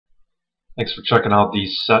Thanks for checking out the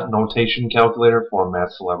set notation calculator for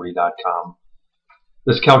mathcelebrity.com.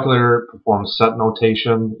 This calculator performs set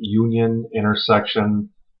notation, union, intersection,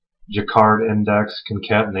 Jaccard Index,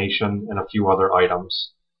 concatenation, and a few other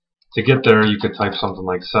items. To get there, you could type something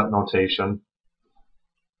like set notation.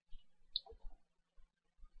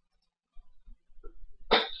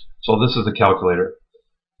 So this is the calculator.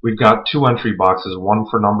 We've got two entry boxes, one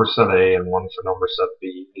for number set A and one for number set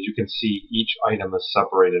B. As you can see, each item is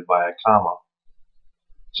separated by a comma.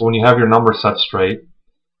 So when you have your number set straight,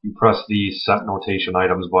 you press the set notation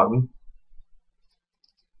items button.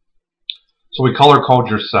 So we color code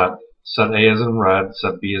your set. Set A is in red,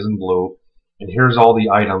 set B is in blue, and here's all the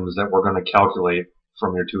items that we're going to calculate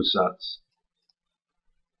from your two sets.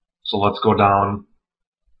 So let's go down,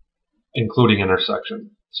 including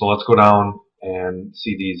intersection. So let's go down and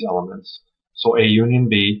see these elements. So A union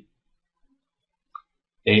B,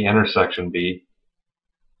 A intersection B,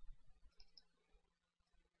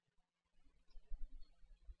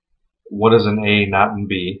 what is in A not in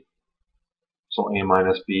B? So A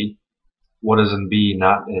minus B. What is in B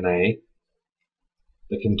not in A?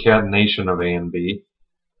 The concatenation of A and B.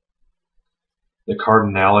 The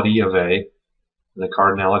cardinality of A, the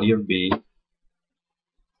cardinality of B.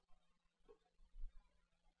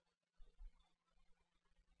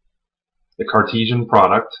 The Cartesian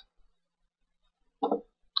product.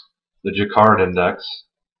 The Jaccard Index.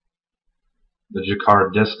 The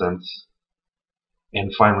Jaccard Distance.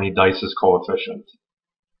 And finally, Dice's coefficient.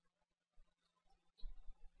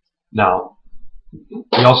 Now,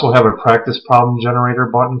 we also have a practice problem generator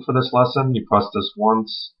button for this lesson. You press this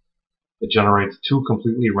once, it generates two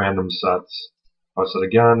completely random sets. Press it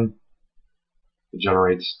again, it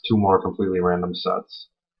generates two more completely random sets.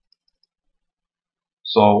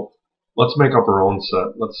 So let's make up our own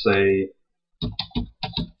set. Let's say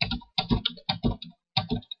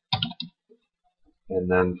and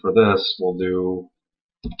then for this we'll do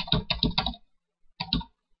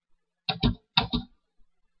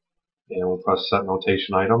and we'll press set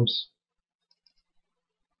notation items.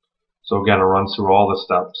 So again, it runs through all the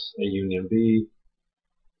steps. A union B,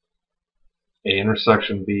 A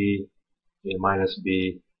intersection B, A minus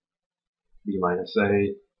B, B minus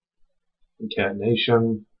A,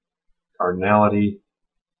 concatenation, cardinality,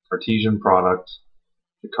 Cartesian product,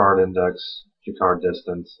 Jaccard index, Jaccard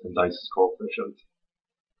distance, and Dice's coefficient.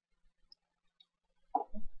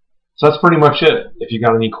 So that's pretty much it. If you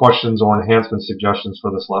got any questions or enhancement suggestions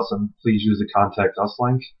for this lesson, please use the Contact Us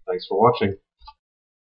link. Thanks for watching.